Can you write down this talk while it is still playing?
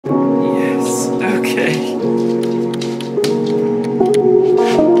Hello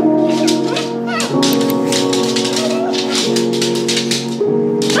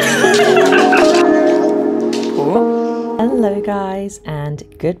guys, and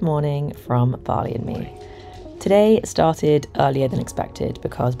good morning from Barley and me. Today started earlier than expected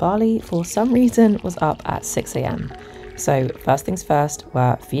because Barley for some reason was up at 6 a.m. So first things first,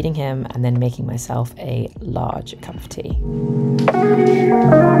 we're feeding him and then making myself a large cup of tea.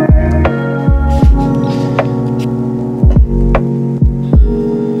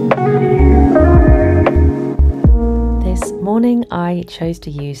 This morning I chose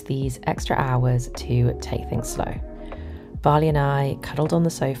to use these extra hours to take things slow. Barley and I cuddled on the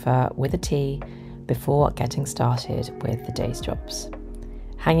sofa with a tea before getting started with the day's jobs.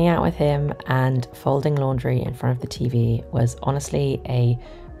 Hanging out with him and folding laundry in front of the TV was honestly a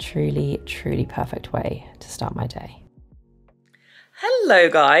truly perfect way to start my day. Hello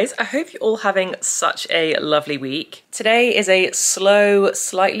guys, I hope you're all having such a lovely week. Today is a slow,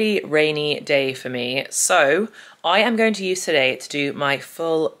 slightly rainy day for me, so I am going to use today to do my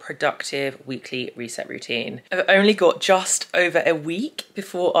full productive weekly reset routine. I've only got just over a week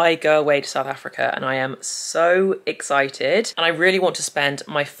before I go away to South Africa and I am so excited, and I really want to spend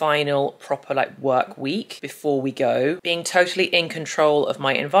my final proper work week before we go being totally in control of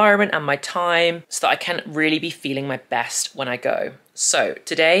my environment and my time so that I can really be feeling my best when I go. So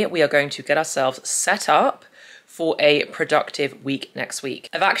today we are going to get ourselves set up for a productive week next week.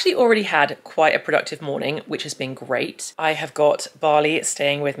 I've actually already had quite a productive morning, which has been great. I have got Barley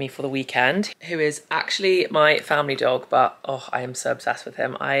staying with me for the weekend, who is actually my family dog, but oh, I am so obsessed with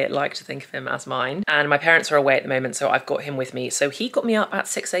him. I like to think of him as mine. And my parents are away at the moment, so I've got him with me. So he got me up at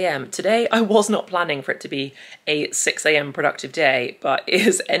 6 a.m. Today, I was not planning for it to be a 6 a.m. productive day, but it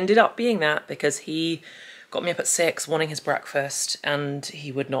has ended up being that because he got me up at 6, wanting his breakfast, and he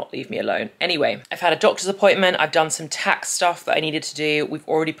would not leave me alone. Anyway, I've had a doctor's appointment. I've done some tax stuff that I needed to do. We've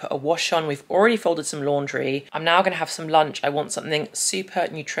already put a wash on. We've already folded some laundry. I'm now gonna have some lunch. I want something super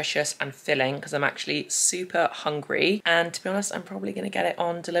nutritious and filling because I'm actually super hungry. And to be honest, I'm probably gonna get it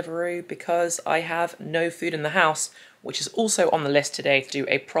on Deliveroo because I have no food in the house, which is also on the list today to do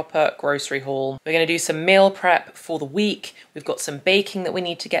a proper grocery haul. We're gonna do some meal prep for the week. We've got some baking that we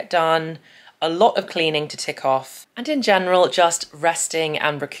need to get done, a lot of cleaning to tick off, and in general, just resting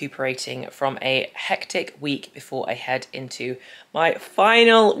and recuperating from a hectic week before I head into my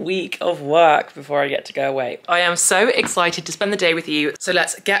final week of work before I get to go away. I am so excited to spend the day with you, so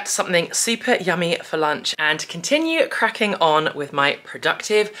let's get something super yummy for lunch and continue cracking on with my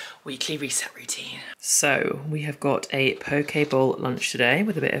productive weekly reset routine. So we have got a poke bowl lunch today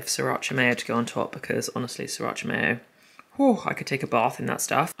with a bit of sriracha mayo to go on top because honestly, sriracha mayo, oh, I could take a bath in that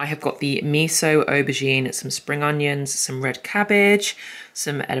stuff. I have got the miso aubergine, some spring onions, some red cabbage,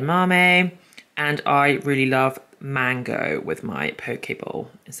 some edamame, and I really love mango with my poke bowl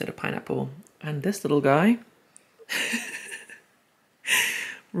instead of pineapple. And this little guy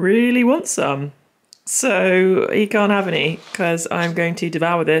really wants some. So he can't have any because I'm going to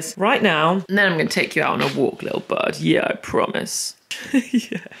devour this right now. And then I'm going to take you out on a walk, little bud. Yeah, I promise.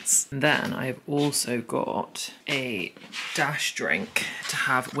 Yes. And then I've also got a dash drink to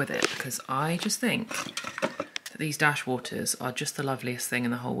have with it because I just think that these dash waters are just the loveliest thing in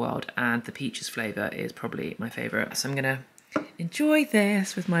the whole world, and the peaches flavour is probably my favourite. So I'm gonna enjoy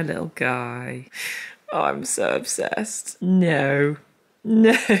this with my little guy. Oh, I'm so obsessed. No.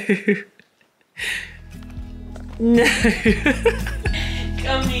 No. No.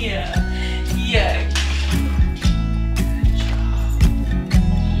 Come here. Yeah.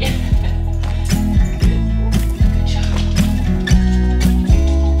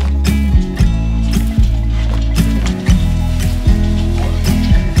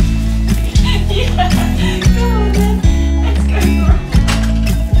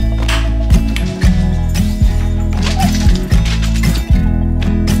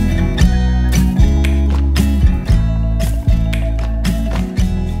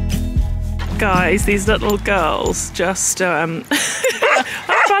 Guys, these little girls just all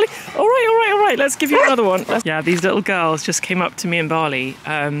right, let's give you another one. Yeah, these little girls just came up to me and Barley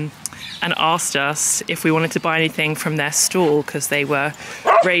and asked us if we wanted to buy anything from their stall because they were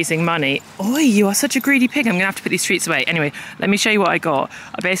raising money. Oi, you are such a greedy pig. I'm gonna have to put these treats away. Anyway, let me show you what I got.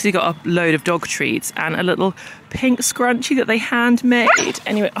 I basically got a load of dog treats and a little pink scrunchie that they handmade.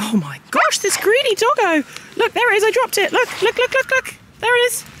 Anyway, oh my gosh, this greedy doggo. Look, there it is, I dropped it. Look. There it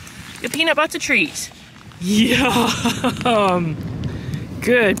is. Your peanut butter treat. Yum.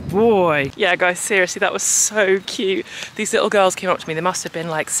 Good boy. Yeah, guys, seriously, that was so cute. These little girls came up to me. They must have been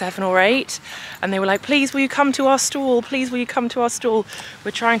like 7 or 8. And they were like, please, will you come to our stall? Please, will you come to our stall? We're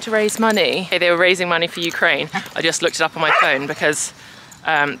trying to raise money. Hey, they were raising money for Ukraine. I just looked it up on my phone because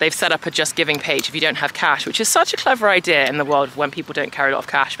they've set up a Just Giving page if you don't have cash, which is such a clever idea in the world when people don't carry a lot of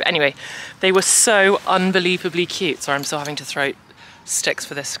cash. But anyway, they were so unbelievably cute. Sorry, I'm still having to throw sticks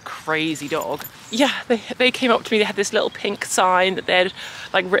for this crazy dog. Yeah, they came up to me. They had this little pink sign that they'd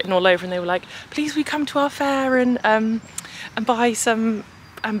like written all over, and they were like, please, we come to our fair and buy some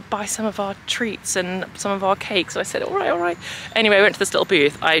of our treats and some of our cakes. So I said, all right. Anyway, I went to this little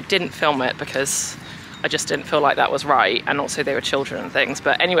booth. I didn't film it because I just didn't feel like that was right, and also they were children and things.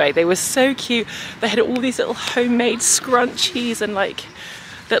 But anyway, they were so cute. They had all these little homemade scrunchies and like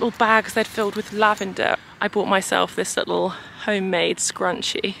little bags they'd filled with lavender. I bought myself this little homemade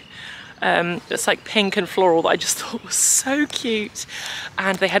scrunchie. It's like pink and floral that I just thought was so cute.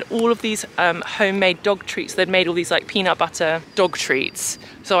 And they had all of these homemade dog treats. They'd made all these like peanut butter dog treats.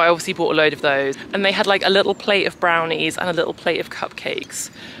 So I obviously bought a load of those. And they had like a little plate of brownies and a little plate of cupcakes.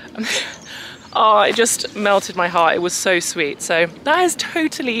 Oh, it just melted my heart. It was so sweet. So that has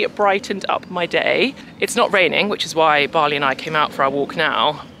totally brightened up my day. It's not raining, which is why Barley and I came out for our walk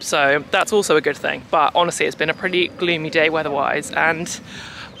now. So that's also a good thing. But honestly, it's been a pretty gloomy day weather-wise. And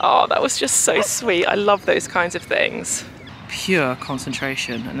oh, that was just so sweet. I love those kinds of things. Pure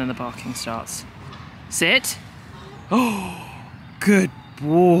concentration, and then the barking starts. Sit. Oh, good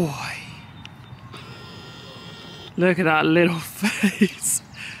boy. Look at that little face.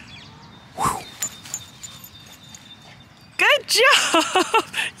 Good job!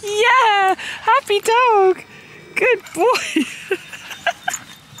 Yeah! Happy dog! Good boy!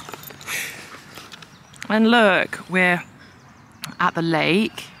 And look, we're at the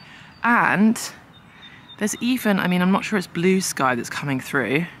lake, and there's even, I mean, I'm not sure it's blue sky that's coming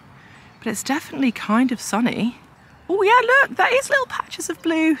through, but it's definitely kind of sunny. Oh yeah, look, that is little patches of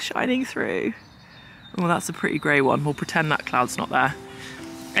blue shining through. Oh, that's a pretty grey one. We'll pretend that cloud's not there.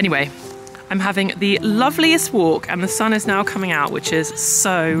 Anyway, I'm having the loveliest walk, and the sun is now coming out, which is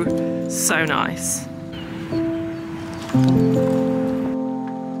so nice.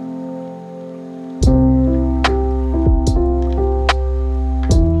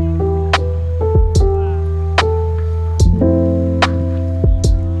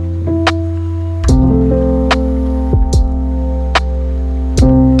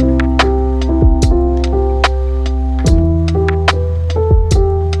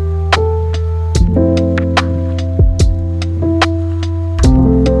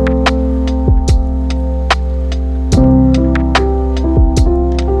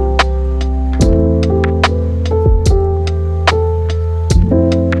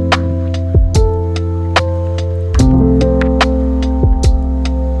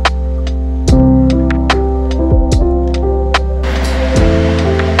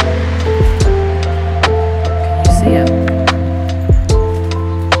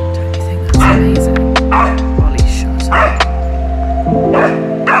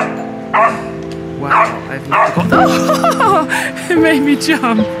 It made me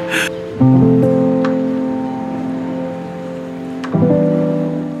jump.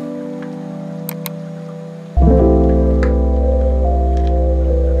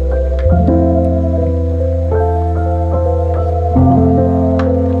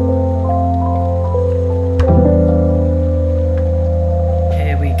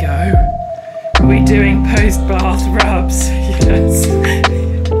 Here we go. Are we doing post-bath rubs? Yes.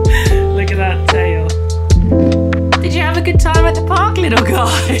 Look at that tail. Did you have a good time at the park, little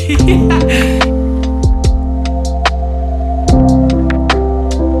guy? He gets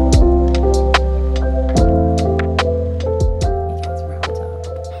wrapped up,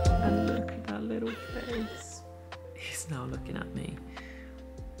 and look at that little face. He's now looking at me.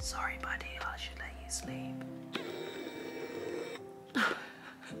 Sorry, buddy, I should let you sleep.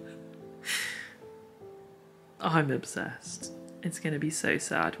 I'm obsessed. It's going to be so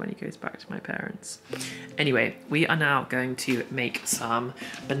sad when he goes back to my parents. Anyway, we are now going to make some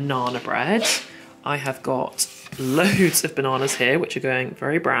banana bread. I have got loads of bananas here, which are going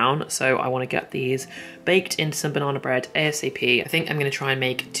very brown. So I want to get these baked into some banana bread ASAP. I think I'm going to try and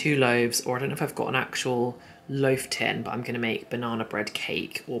make 2 loaves, or I don't know if I've got an actual loaf tin, but I'm going to make banana bread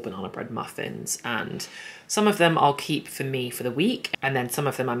cake or banana bread muffins, and some of them I'll keep for me for the week, and then some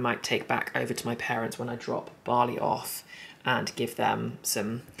of them I might take back over to my parents when I drop Barley off and give them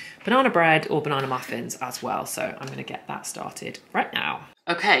some banana bread or banana muffins as well. So I'm going to get that started right now.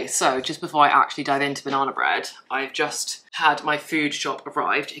 Okay, so just before I actually dive into banana bread, I've just had my food shop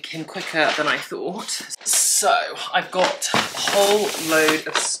arrived. It came quicker than I thought. So I've got a whole load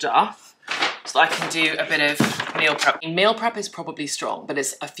of stuff so that I can do a bit of meal prep. Meal prep is probably strong, but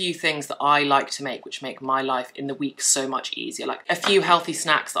it's a few things that I like to make which make my life in the week so much easier. Like a few healthy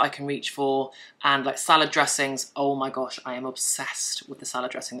snacks that I can reach for, and like salad dressings. Oh my gosh, I am obsessed with the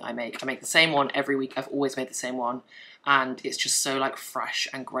salad dressing that I make. I make the same one every week. I've always made the same one, and it's just so like fresh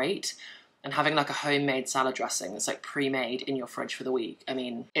and great. And having like a homemade salad dressing that's like pre-made in your fridge for the week, I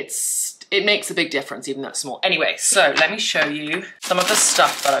mean, it makes a big difference even though it's small. Anyway, so let me show you some of the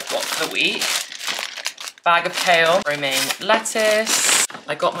stuff that I've got for the week. Bag of kale, romaine lettuce.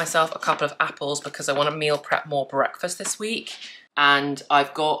 I got myself a couple of apples because I want to meal prep more breakfast this week. And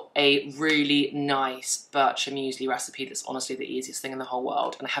I've got a really nice bircher muesli recipe that's honestly the easiest thing in the whole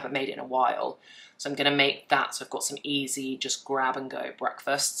world, and I haven't made it in a while. So I'm gonna make that, so I've got some easy, just grab and go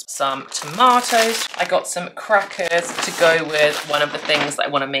breakfasts. Some tomatoes. I got some crackers to go with one of the things that I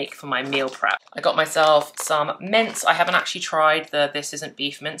wanna make for my meal prep. I got myself some mince. I haven't actually tried the This Isn't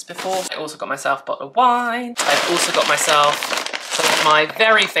Beef mince before. I also got myself a bottle of wine. I've also got myself some of my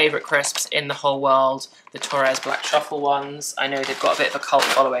very favorite crisps in the whole world, the Torres Black Truffle ones. I know they've got a bit of a cult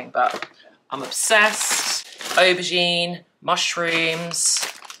following, but I'm obsessed. Aubergine, mushrooms.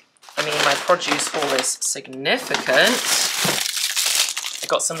 I mean, my produce haul is significant. I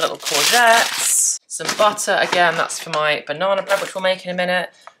got some little courgettes, some butter, again, that's for my banana bread, which we'll make in a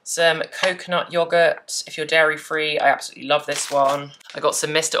minute. Some coconut yogurt, if you're dairy free, I absolutely love this one. I got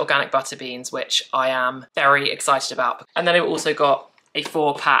some Mr. Organic butter beans, which I am very excited about. And then I also got a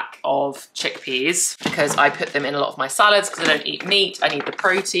 4-pack of chickpeas because I put them in a lot of my salads because I don't eat meat, I need the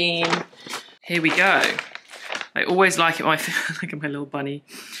protein. Here we go. I always like it when I feel like I'm a little bunny.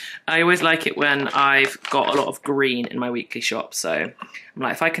 I always like it when I've got a lot of green in my weekly shop. So I'm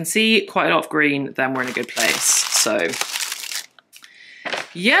like, if I can see quite a lot of green, then we're in a good place. So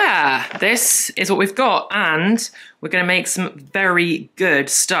yeah, this is what we've got. And we're gonna make some very good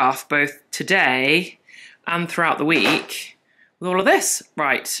stuff both today and throughout the week with all of this.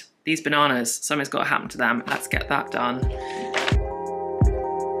 Right, these bananas, something's gotta happen to them. Let's get that done.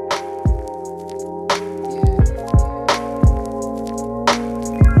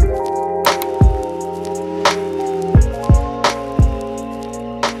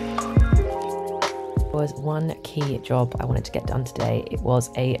 Was one key job I wanted to get done today. It was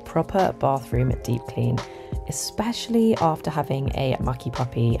a proper bathroom deep clean, especially after having a mucky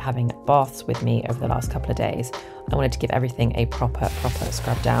puppy having baths with me over the last couple of days. I wanted to give everything a proper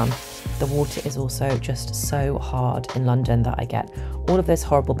scrub down. The water is also just so hard in London that I get all of this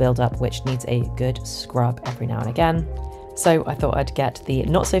horrible buildup, which needs a good scrub every now and again. So I thought I'd get the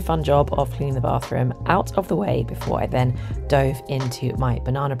not so fun job of cleaning the bathroom out of the way before I then dove into my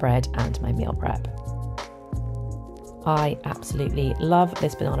banana bread and my meal prep. I absolutely love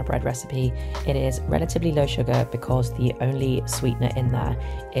this banana bread recipe. It is relatively low sugar because the only sweetener in there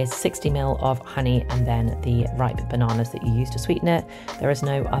is 60 ml of honey and then the ripe bananas that you use to sweeten it. There is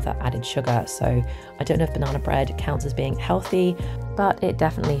no other added sugar, so I don't know if banana bread counts as being healthy, but it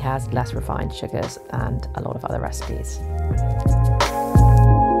definitely has less refined sugars than a lot of other recipes.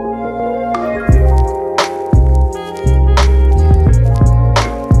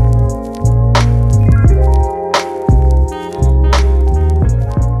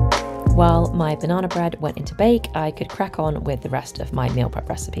 While my banana bread went into bake, I could crack on with the rest of my meal prep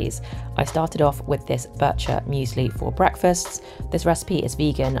recipes. I started off with this bircher muesli for breakfasts. This recipe is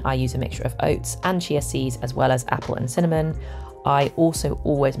vegan. I use a mixture of oats and chia seeds as well as apple and cinnamon. I also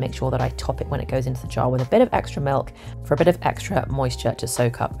always make sure that I top it when it goes into the jar with a bit of extra milk for a bit of extra moisture to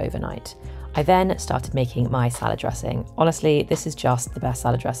soak up overnight. I then started making my salad dressing. Honestly, this is just the best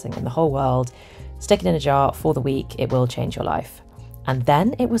salad dressing in the whole world. Stick it in a jar for the week, it will change your life. And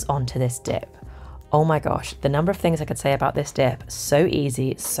then it was on to this dip. Oh my gosh, the number of things I could say about this dip. So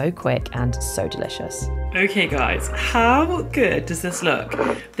easy, so quick, and so delicious. Okay guys, how good does this look?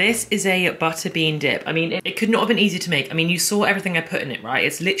 This is a butter bean dip. I mean, it could not have been easier to make. I mean, you saw everything I put in it, right?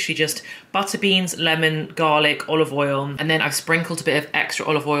 It's literally just butter beans, lemon, garlic, olive oil, and then I've sprinkled a bit of extra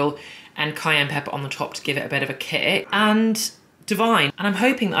olive oil and cayenne pepper on the top to give it a bit of a kick. And divine. And I'm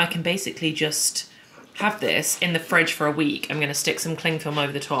hoping that I can basically just have this in the fridge for a week. I'm gonna stick some cling film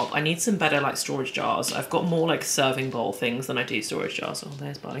over the top. I need some better like storage jars. I've got more like serving bowl things than I do storage jars. Oh,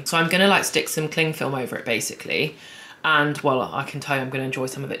 there's Barley. So I'm gonna like stick some cling film over it basically. And well, I can tell you I'm gonna enjoy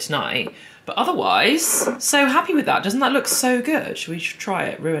some of it tonight. But otherwise, so happy with that. Doesn't that look so good? Should we try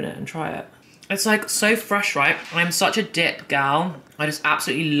it, ruin it and try it? It's like so fresh, right? I'm such a dip gal. I just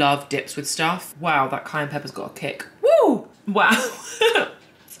absolutely love dips with stuff. Wow, that cayenne pepper's got a kick. Woo! Wow.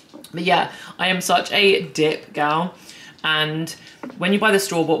 But yeah, I am such a dip gal, and when you buy the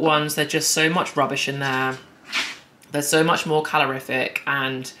store-bought ones, there's just so much rubbish in there. They're so much more calorific,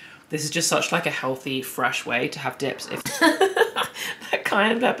 and this is just such like a healthy, fresh way to have dips. If that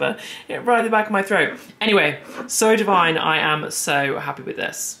cayenne pepper hit right in the back of my throat. Anyway, so divine. I am so happy with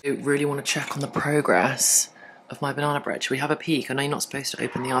this. I really want to check on the progress of my banana bread. Should we have a peek? I know you're not supposed to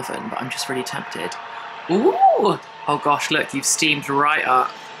open the oven, but I'm just really tempted. Ooh! Oh gosh, look, you've steamed right up.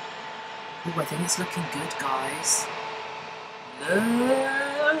 Ooh, I think it's looking good, guys. Look!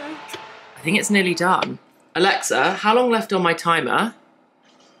 I think it's nearly done. Alexa, how long left on my timer?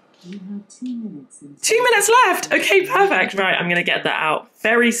 You have 2 minutes. 2 minutes left! Okay, perfect. Right, I'm gonna get that out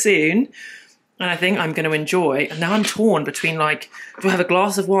very soon. And I think I'm gonna enjoy, and now I'm torn between like, do I have a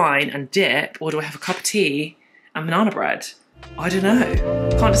glass of wine and dip, or do I have a cup of tea and banana bread? I don't know,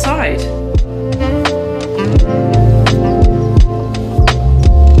 can't decide.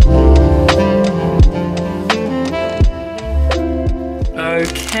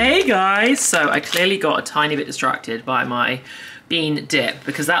 Okay guys, so I clearly got a tiny bit distracted by my bean dip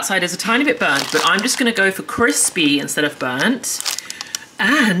because that side is a tiny bit burnt, but I'm just gonna go for crispy instead of burnt.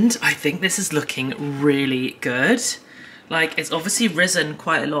 And I think this is looking really good. Like, it's obviously risen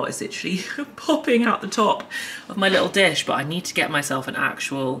quite a lot. It's literally popping out the top of my little dish, but I need to get myself an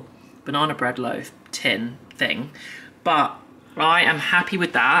actual banana bread loaf tin thing. But I am happy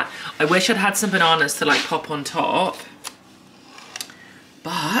with that. I wish I'd had some bananas to like pop on top.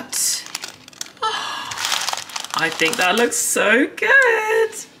 But I think that looks so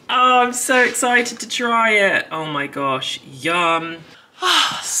good. Oh, I'm so excited to try it. Oh my gosh, yum.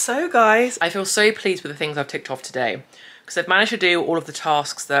 So guys, I feel so pleased with the things I've ticked off today because I've managed to do all of the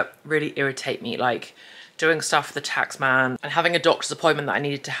tasks that really irritate me, like doing stuff for the tax man and having a doctor's appointment that I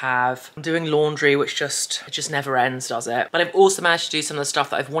needed to have, doing laundry, which it just never ends, does it? But I've also managed to do some of the stuff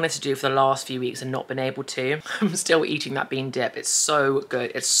that I've wanted to do for the last few weeks and not been able to. I'm still eating that bean dip. It's so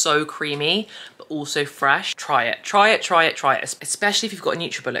good. It's so creamy, but also fresh. Try it, try it, try it, try it. Especially if you've got a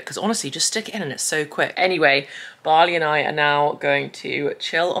NutriBullet, because honestly, just stick it in and it's so quick. Anyway, Barley and I are now going to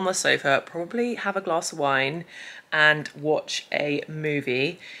chill on the sofa, probably have a glass of wine and watch a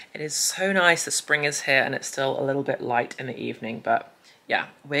movie. It is so nice that spring is here and it's still a little bit light in the evening, but yeah,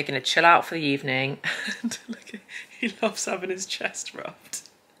 we're gonna chill out for the evening. And look, he loves having his chest rubbed.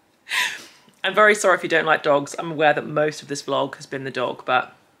 I'm very sorry if you don't like dogs. I'm aware that most of this vlog has been the dog,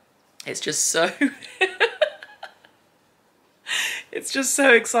 but it's just so it's just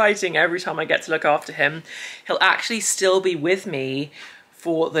so exciting every time I get to look after him. He'll actually still be with me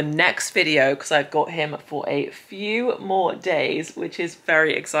for the next video because I've got him for a few more days, which is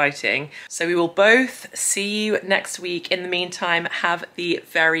very exciting. So we will both see you next week. In the meantime, have the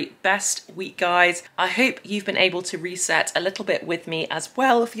very best week, guys. I hope you've been able to reset a little bit with me as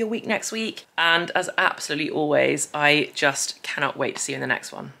well for your week next week. And as absolutely always, I just cannot wait to see you in the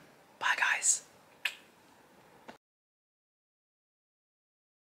next one. Bye, guys.